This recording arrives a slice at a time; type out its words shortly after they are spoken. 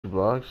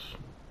Joshyblogz.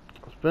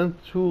 It's been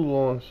too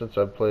long since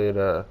I played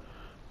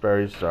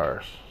Buried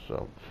Stars,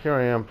 so here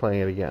I am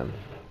playing it again.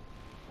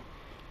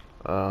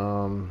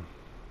 For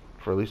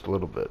at least a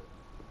little bit.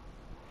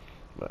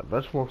 But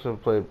that's more since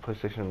I played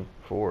PlayStation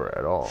 4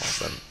 at all. I've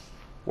been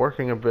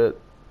working a bit,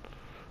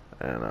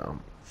 and I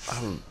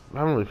haven't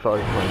really felt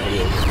like playing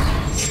video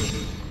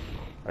games.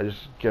 I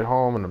just get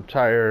home and I'm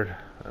tired.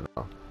 And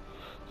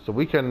it's the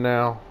weekend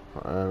now.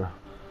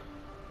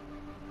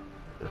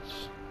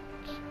 It's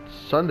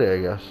Sunday,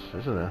 I guess,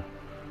 isn't it?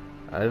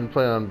 I didn't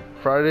play on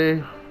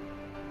Friday. I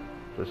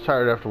was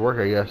tired after work,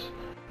 I guess.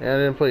 And I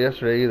didn't play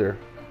yesterday either.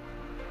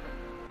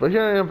 But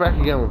here I am back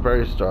again with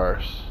Buried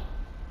Stars.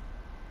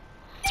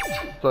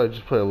 So I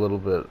just play a little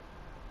bit.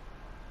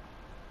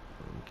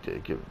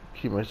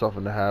 Keep myself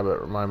in the habit,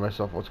 remind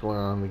myself what's going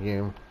on in the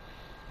game.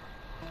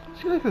 It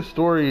seems like the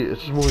story is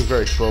just moving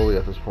very slowly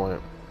at this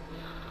point.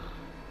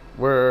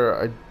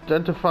 Where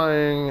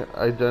identifying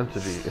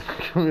identity.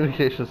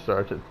 Communication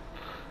started.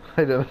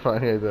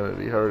 Identifying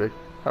identity.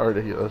 How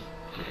ridiculous.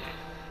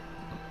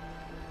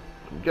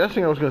 I'm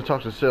guessing I was going to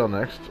talk to Sale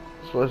next,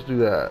 so let's do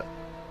that.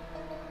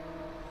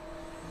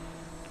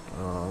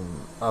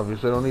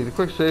 Obviously I don't need the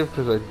quick save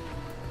because I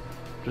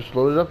just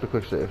loaded up the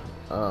quick save.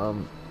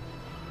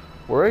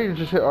 We're ready to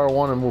just hit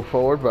R1 and move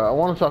forward, but I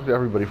want to talk to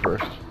everybody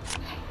first.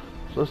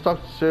 So let's talk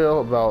to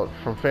Sale about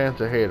From Fan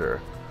to Hater.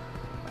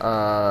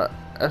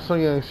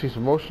 Sung Young seems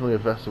emotionally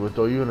invested with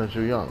Do-yoon and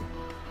Ju-young.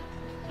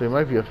 They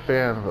might be a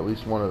fan of at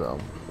least one of them.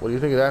 What do you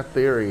think of that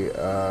theory,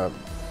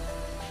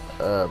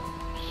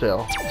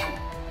 Sale?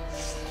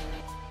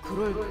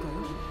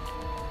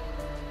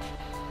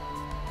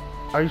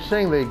 Are you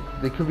saying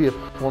they could be a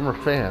former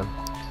fan?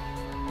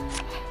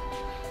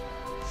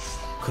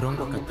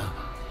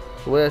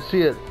 The way I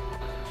see it,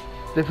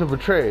 they feel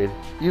betrayed,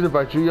 either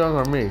by Ju-young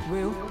or me.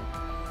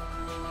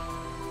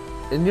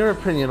 In your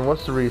opinion,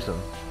 what's the reason?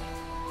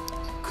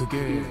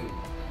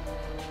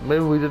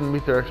 Maybe we didn't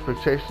meet their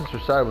expectations or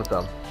side with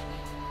them.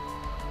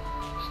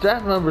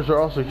 Staff members are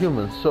also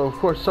humans, so of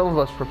course some of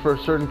us prefer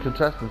certain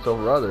contestants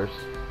over others.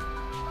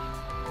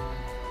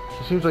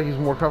 It seems like he's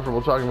more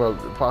comfortable talking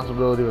about the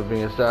possibility of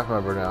being a staff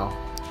member now.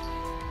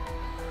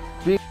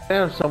 Being a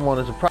fan of someone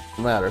is a private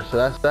matter, so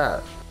that's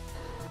that.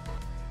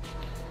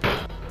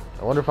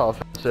 I wonder if I'll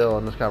offend Sale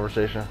in this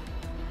conversation.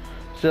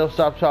 Sale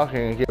stopped talking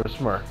and gave a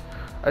smirk.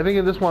 I think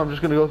in this one I'm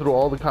just going to go through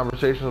all the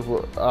conversations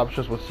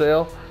options with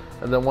Sale,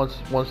 and then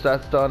once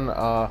that's done,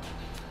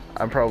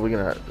 I'm probably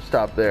going to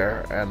stop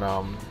there and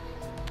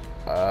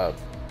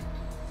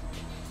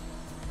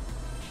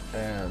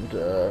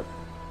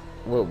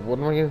what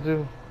am I going to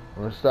do?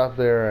 I'm going to stop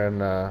there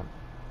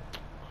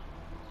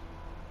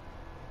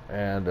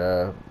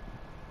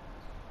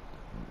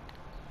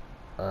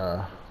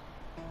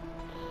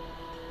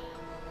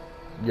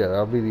yeah,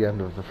 that'll be the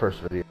end of the first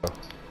video.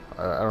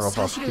 I don't know if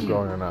I'll keep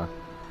going or not.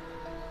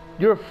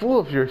 You're a fool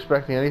if you're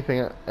expecting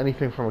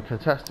anything from a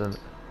contestant.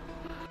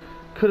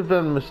 Could have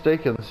been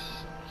mistaken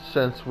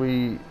since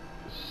we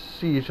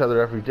see each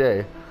other every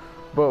day,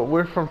 but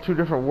we're from two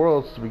different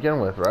worlds to begin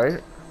with,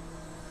 right?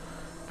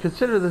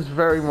 Consider this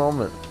very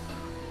moment.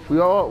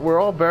 We're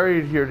all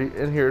buried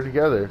in here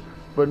together,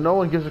 but no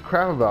one gives a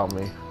crap about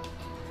me.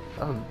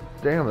 Oh,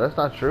 damn, that's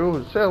not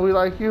true. Say we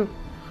like you.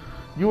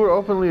 You were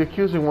openly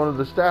accusing one of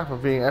the staff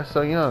of being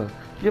Sung Young.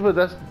 Yeah, but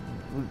that's,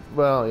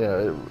 well,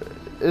 yeah,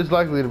 it's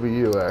likely to be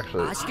you,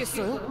 actually.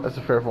 That's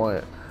a fair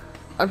point.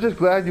 I'm just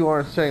glad you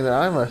aren't saying that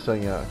I'm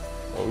Sung Young.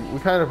 Well, we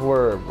kind of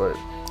were, but...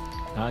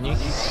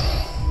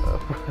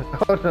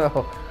 oh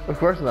no, of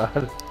course not.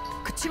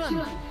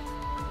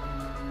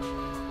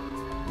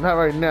 Not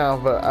right now,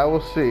 but I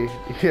will see.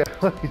 Yeah,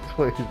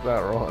 please,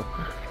 not wrong.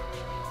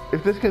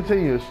 If this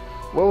continues,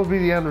 what would be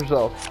the end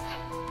result?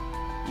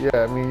 Yeah,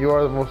 I mean, you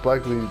are the most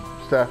likely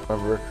staff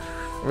member.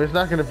 I mean, it's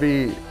not going to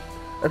be...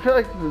 I feel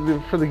like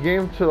for the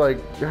game to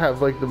have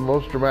the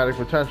most dramatic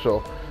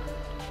potential,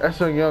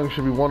 Sung Young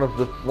should be one of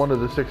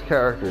the 6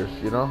 characters,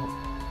 you know?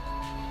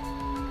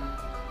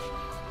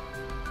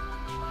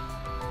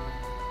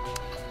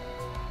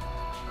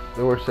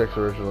 There were 6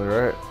 originally,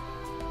 right?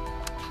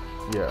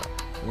 Yeah,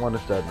 1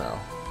 is dead now.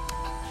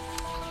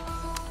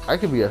 I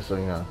could be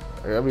Sung Young.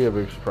 That'd be a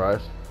big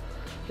surprise.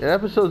 In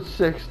episode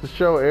 6, the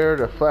show aired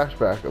a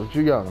flashback of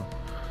Ju-young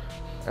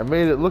and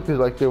made it look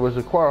like there was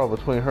a quarrel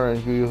between her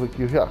and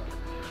Yu-hyuk.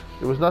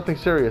 It was nothing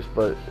serious,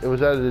 but it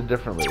was edited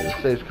differently. It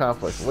staged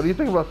conflict. What do you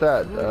think about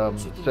that,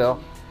 Sale?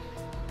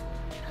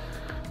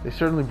 They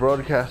certainly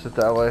broadcast it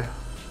that way.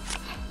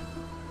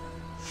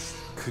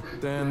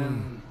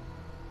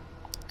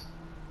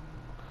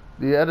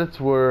 The edits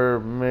were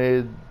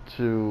made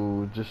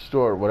to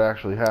distort what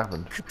actually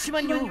happened.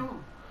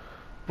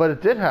 But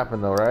it did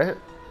happen though, right?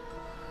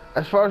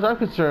 As far as I'm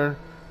concerned,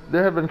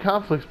 there have been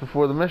conflicts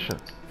before the mission.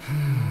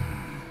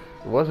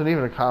 It wasn't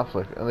even a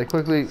conflict, and they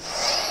quickly...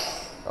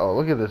 Oh,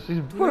 look at this.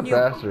 What a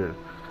bastard.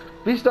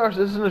 Beastars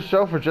isn't a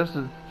show for just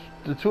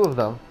the 2 of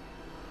them.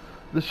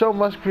 The show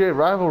must create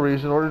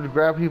rivalries in order to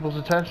grab people's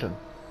attention.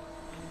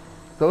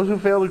 Those who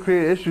failed to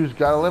create issues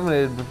got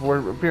eliminated before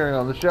appearing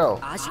on the show.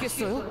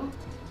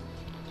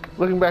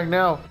 Looking back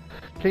now,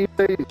 can you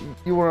say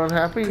you were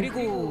unhappy?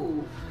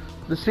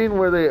 The scene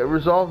where they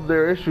resolved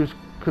their issues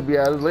could be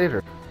added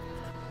later,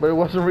 but it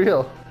wasn't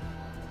real.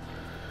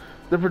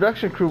 The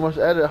production crew must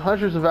edit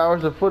hundreds of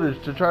hours of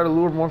footage to try to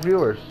lure more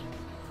viewers.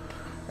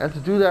 And to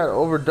do that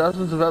over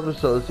dozens of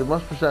episodes, it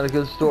must present a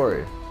good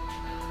story.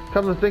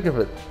 Come to think of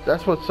it,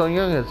 that's what Sung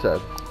Young had said.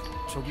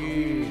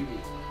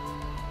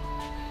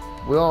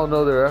 We all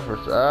know their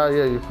efforts. Ah,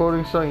 yeah, you're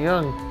quoting Sung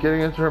Young,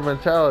 getting into her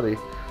mentality.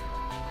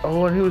 Oh,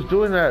 when he was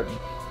doing that,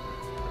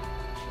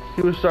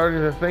 he was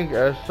starting to think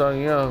as Sung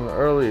Young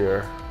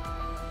earlier.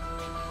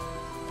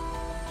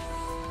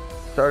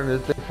 Starting to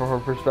think from her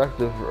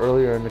perspective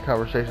earlier in the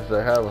conversations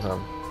I had with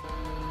him.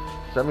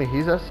 Does that mean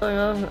he's as Sung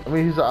Young? I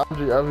mean, he's the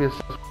obvious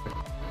suspect.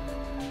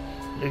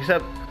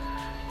 Except,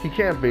 he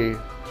can't be.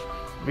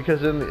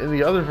 Because in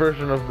the other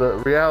version of the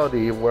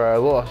reality where I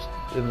lost,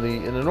 in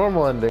the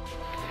normal ending,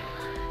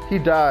 he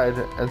died,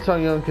 and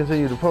Sung Young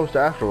continued to post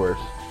afterwards.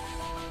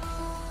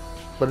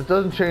 But it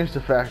doesn't change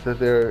the fact that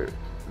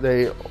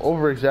they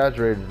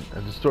over-exaggerated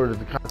and distorted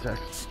the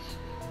context.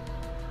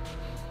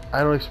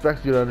 I don't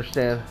expect you to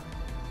understand.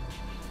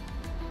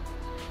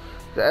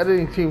 The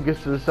editing team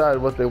gets to decide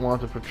what they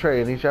want to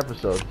portray in each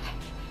episode.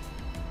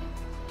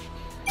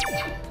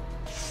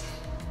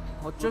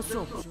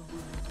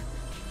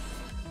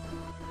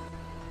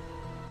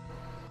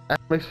 That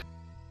makes it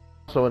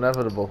so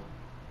inevitable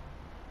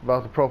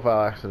about the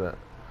profile accident.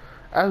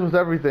 As with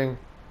everything,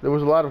 there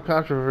was a lot of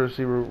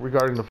controversy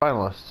regarding the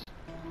finalists.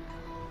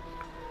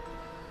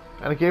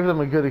 And it gave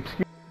them a good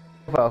excuse.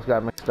 Profiles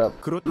got mixed up.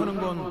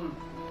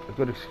 A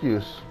good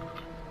excuse.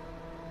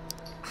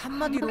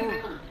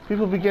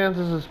 People began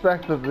to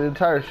suspect that the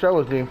entire show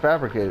was being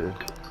fabricated.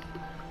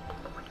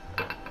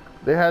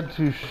 They had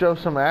to show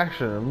some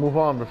action and move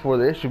on before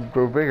the issue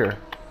grew bigger.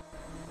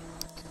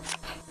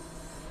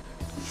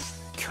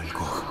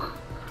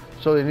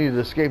 So they needed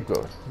a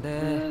scapegoat.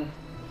 An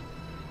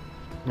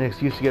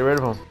excuse to get rid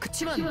of him.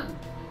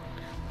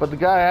 But the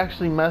guy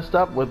actually messed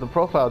up with the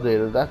profile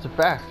data, that's a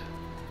fact.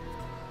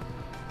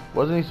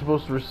 Wasn't he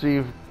supposed to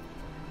receive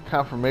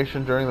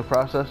confirmation during the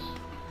process?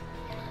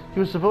 He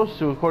was supposed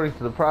to, according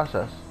to the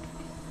process.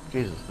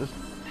 Jesus,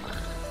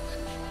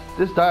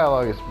 this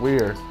dialogue is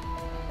weird.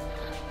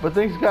 But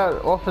things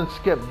got often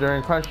skipped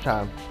during crunch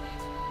time.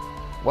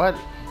 What?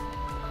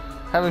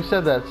 Having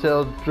said that,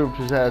 Sale drooped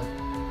his head.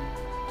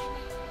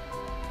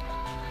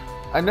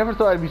 I never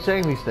thought I'd be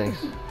saying these things.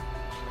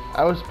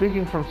 I was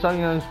speaking from Sung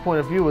Young's point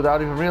of view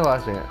without even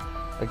realizing it.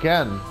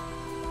 Again.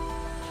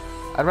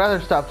 I'd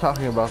rather stop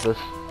talking about this.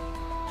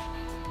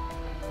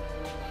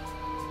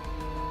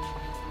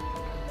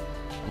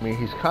 I mean,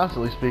 he's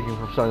constantly speaking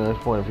from Sung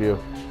Young's point of view.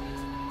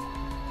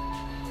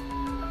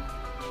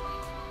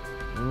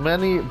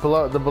 Many of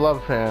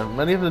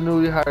the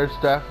newly hired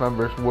staff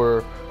members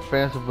were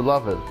fans of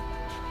Beloved.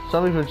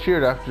 Some even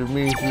cheered after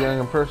meeting Ju Young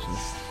in person.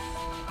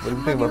 What do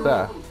you think about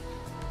that?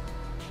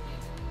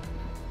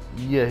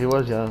 Yeah, he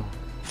was young.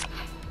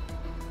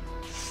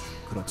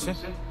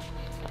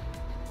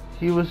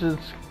 He was in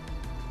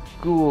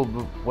school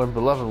when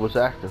Beloved was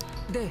active.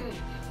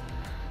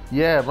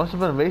 Yeah, it must have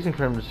been amazing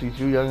for him to see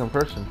Ju Young in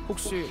person.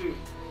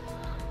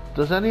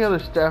 Does any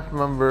staff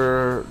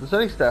member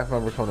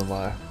come to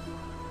mind?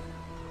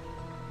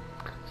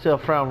 Sale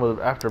frowned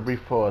after a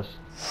brief pause.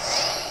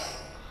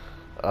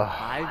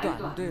 I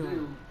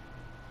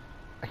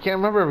can't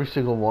remember every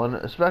single one,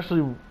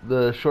 especially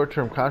the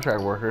short-term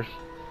contract workers.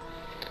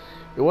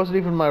 It wasn't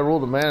even my role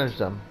to manage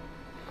them.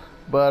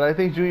 But I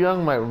think Ju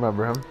Young might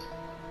remember him.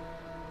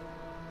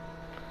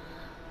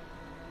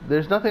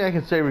 There's nothing I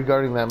can say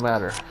regarding that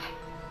matter.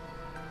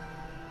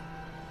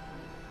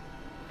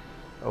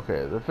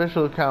 Okay, the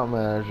official account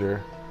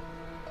manager.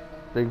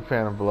 Big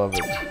fan of Beloved.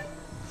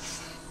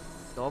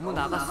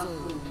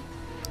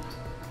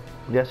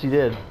 Yes, he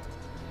did.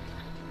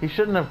 He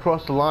shouldn't have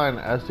crossed the line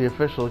as the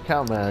official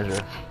account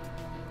manager.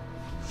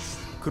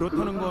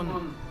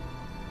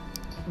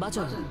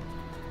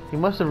 He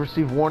must have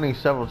received warnings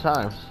several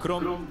times.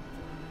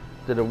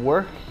 Did it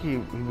work? He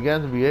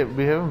began to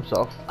behave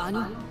himself.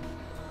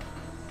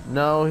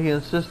 No, he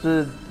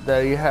insisted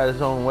that he had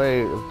his own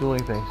way of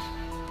doing things.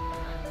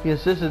 He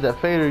insisted that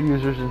Fader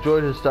users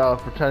enjoyed his style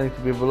of pretending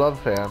to be a Beloved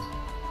fan.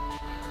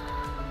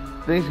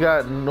 Things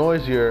got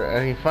noisier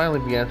and he finally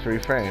began to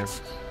refrain.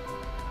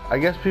 I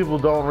guess people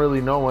don't really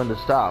know when to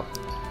stop.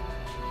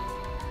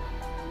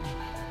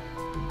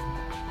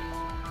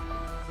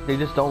 They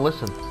just don't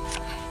listen.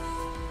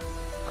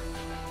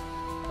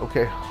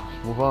 Okay,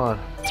 let's move on.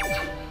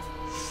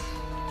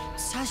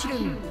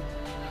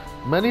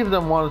 Many of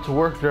them wanted to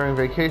work during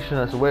vacation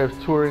as a way of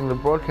touring the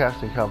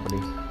broadcasting company.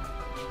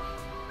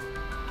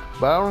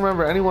 But I don't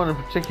remember anyone in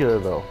particular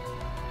though.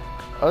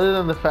 Other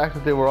than the fact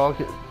that they were all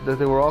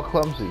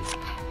clumsy.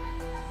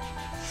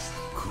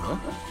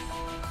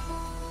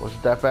 Was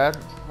it that bad?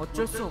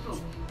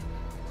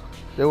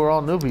 They were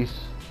all newbies.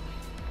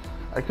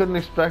 I couldn't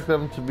expect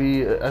them to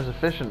be as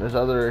efficient as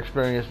other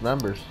experienced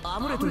members.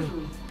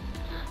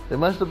 They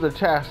messed up their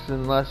tasks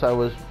unless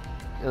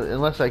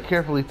I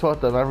carefully taught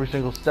them every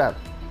single step.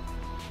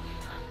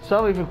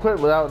 Some even quit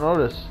without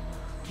notice,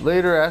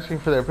 later asking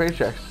for their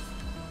paychecks.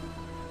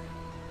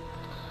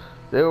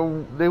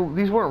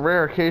 These weren't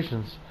rare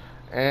occasions,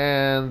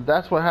 and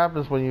that's what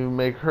happens when you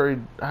make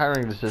hurried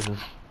hiring decisions.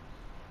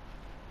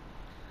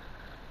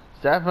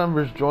 Staff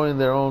members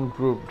joined their own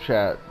group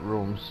chat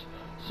rooms.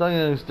 Sung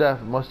Young's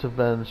death must have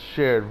been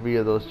shared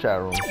via those chat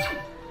rooms.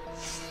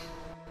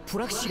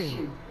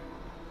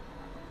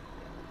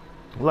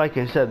 Like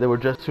I said, there were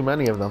just too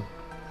many of them.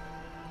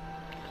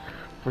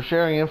 For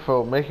sharing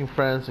info, making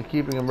friends, and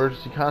keeping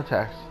emergency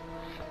contacts.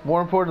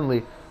 More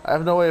importantly, I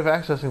have no way of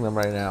accessing them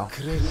right now.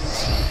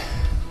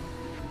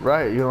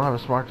 Right, you don't have a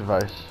smart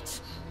device.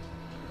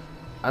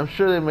 I'm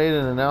sure they made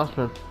an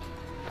announcement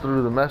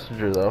through the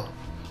messenger though.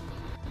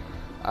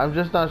 I'm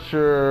just not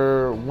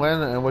sure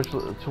when and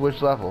to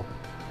which level.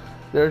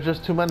 There are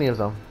just too many of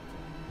them.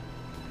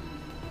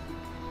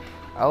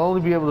 I'll only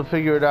be able to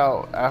figure it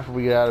out after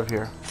we get out of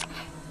here.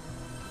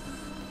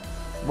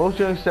 Most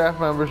young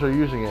staff members are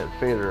using it,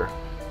 Fader.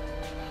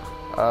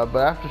 But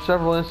after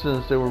several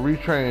incidents, they were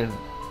retrained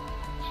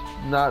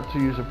not to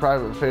use a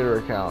private Fader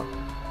account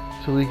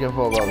to leak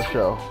info about the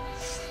show.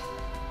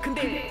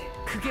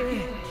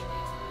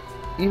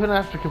 Even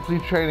after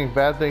complete training,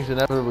 bad things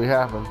inevitably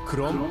happen.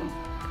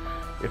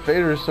 If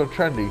Fader is so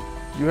trendy,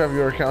 you have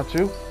your account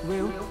too?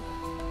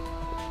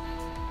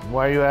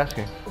 Why are you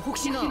asking?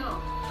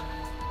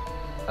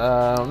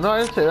 No, I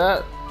didn't say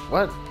that.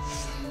 What?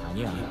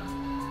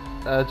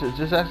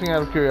 Just asking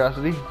out of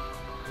curiosity.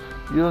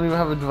 You don't even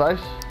have a device?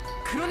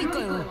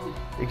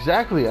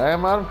 Exactly. I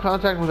am out of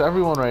contact with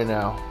everyone right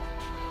now.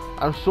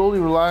 I'm solely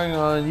relying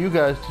on you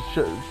guys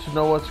to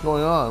know what's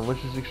going on,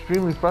 which is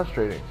extremely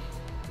frustrating.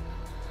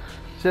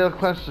 Sale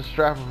clenched the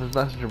strap of his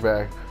messenger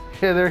bag.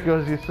 Yeah, there he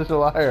goes. He's such a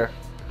liar.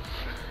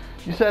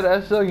 You said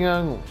S.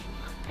 Young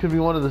could be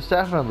one of the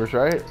staff members,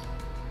 right?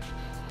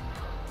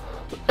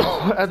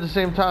 At the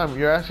same time,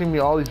 you're asking me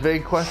all these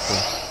vague questions.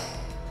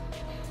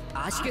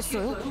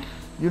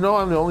 You know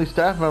I'm the only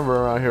staff member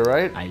around here,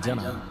 right?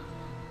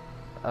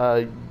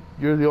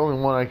 You're the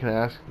only one I can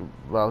ask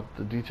about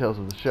the details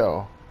of the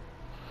show.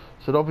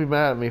 So don't be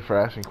mad at me for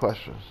asking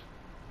questions.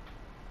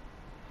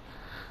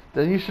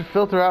 Then you should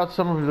filter out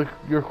some of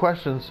your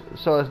questions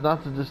so as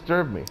not to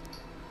disturb me.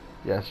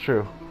 Yeah, it's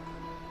true.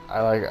 If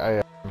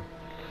I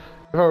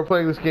were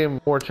playing this game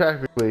more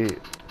tactically,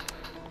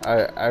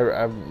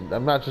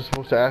 I'm not just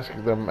supposed to ask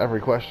them every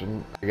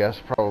question, I guess,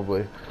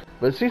 probably.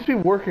 But it seems to be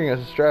working as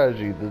a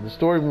strategy. The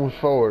story moves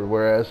forward,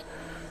 whereas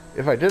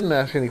if I didn't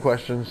ask any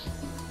questions,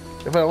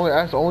 if I only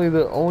asked only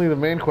the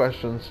main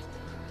questions,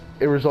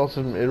 it results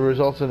in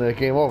a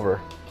game over.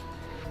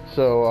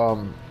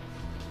 So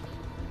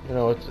you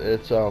know,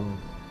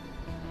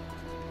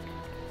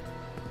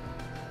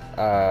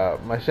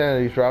 my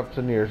sanity dropped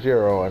to near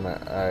zero, and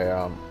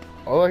I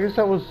guess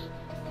that was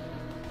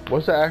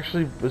that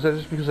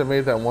just because I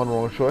made that one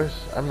wrong choice?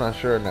 I'm not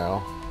sure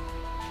now.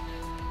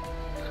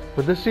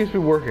 But this seems to be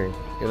working,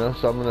 you know,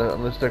 so I'm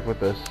gonna stick with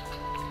this.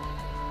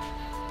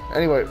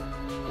 Anyway,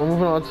 we're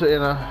moving on to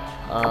Inna.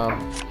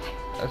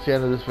 That's the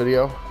end of this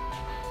video.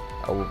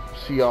 I will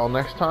see y'all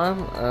next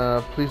time.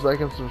 Please like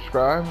and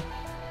subscribe.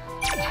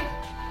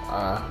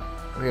 I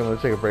think I'm gonna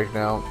take a break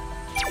now.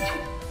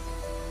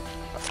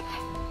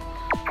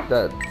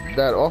 That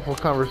awful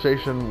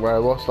conversation where I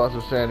lost lots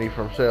of sanity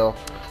from Sale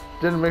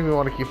didn't make me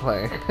want to keep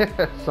playing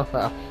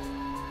somehow.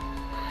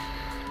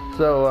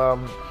 So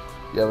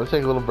yeah, I'm gonna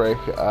take a little break.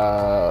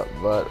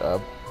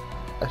 But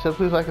I said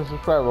please like and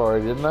subscribe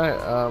already, didn't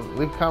I?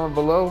 Leave a comment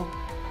below,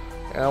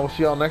 and I will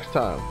see y'all next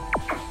time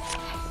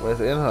with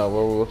Inha,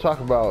 where we will talk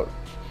about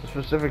a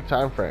specific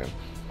time frame.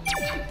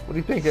 What do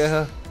you think,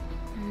 Inha?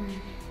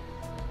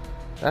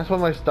 That's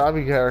when my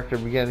Stabby character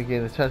began to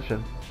gain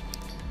attention.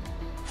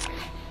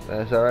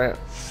 Is that right?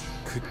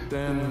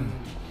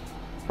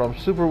 From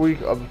Super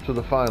Week up to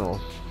the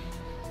finals.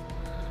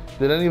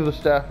 Did any of the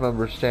staff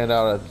members stand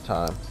out at the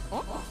time?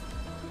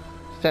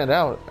 Stand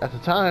out at the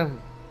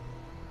time?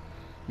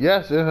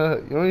 Yes, you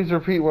don't need to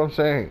repeat what I'm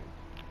saying.